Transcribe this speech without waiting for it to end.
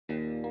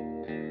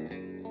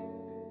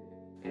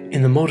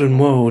In the modern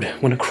world,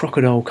 when a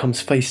crocodile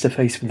comes face to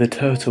face with a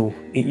turtle,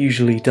 it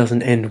usually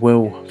doesn't end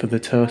well for the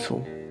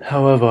turtle.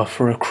 However,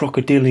 for a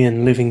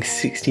crocodilian living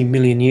 60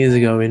 million years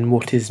ago in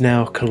what is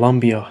now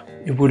Colombia,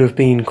 it would have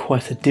been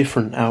quite a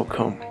different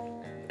outcome.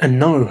 And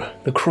no,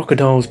 the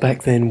crocodiles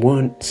back then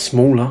weren't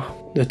smaller,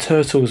 the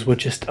turtles were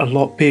just a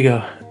lot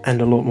bigger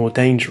and a lot more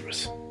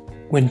dangerous.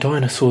 When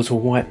dinosaurs were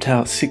wiped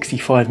out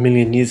 65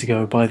 million years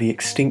ago by the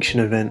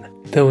Extinction event,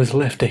 there was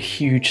left a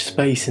huge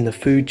space in the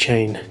food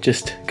chain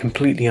just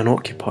completely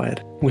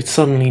unoccupied. With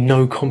suddenly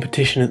no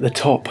competition at the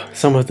top,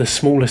 some of the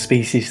smaller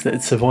species that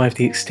had survived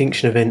the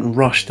Extinction event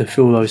rushed to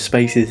fill those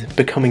spaces,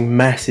 becoming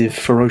massive,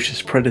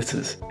 ferocious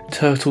predators.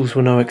 Turtles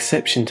were no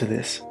exception to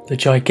this. The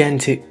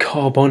gigantic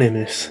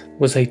Carbonemys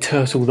was a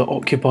turtle that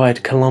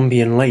occupied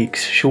Colombian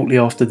lakes shortly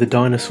after the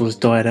dinosaurs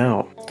died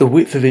out. The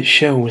width of its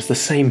shell was the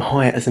same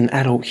height as an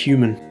adult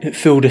human. It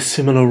filled a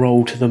similar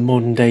role to the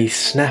modern day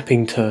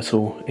snapping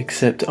turtle,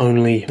 except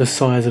only the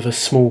size of a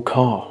small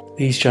car.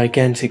 These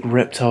gigantic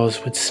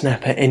reptiles would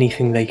snap at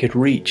anything they could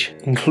reach,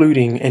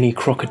 including any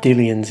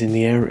crocodilians in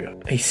the area.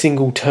 A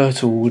single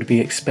turtle would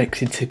be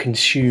expected to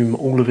consume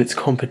all of its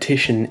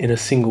competition in a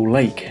single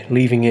lake,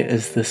 leaving it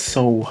as the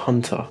sole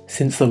hunter.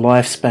 Since the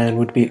lifespan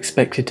would be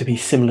expected to be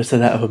similar to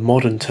that of a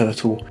modern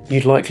turtle,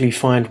 you'd likely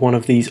find one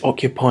of these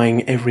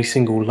occupying every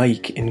single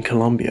lake in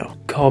Colombia.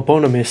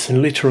 Carbonemys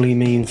literally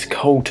means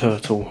coal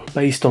turtle,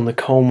 based on the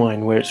coal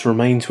mine where its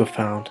remains were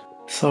found.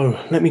 So,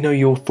 let me know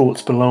your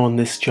thoughts below on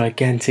this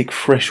gigantic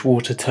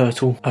freshwater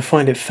turtle. I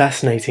find it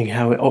fascinating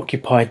how it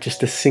occupied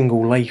just a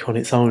single lake on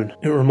its own.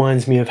 It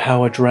reminds me of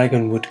how a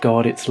dragon would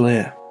guard its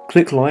lair.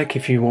 Click like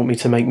if you want me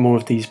to make more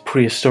of these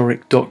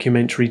prehistoric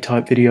documentary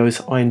type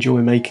videos. I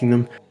enjoy making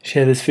them.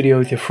 Share this video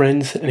with your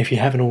friends, and if you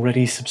haven't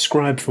already,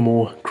 subscribe for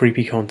more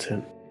creepy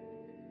content.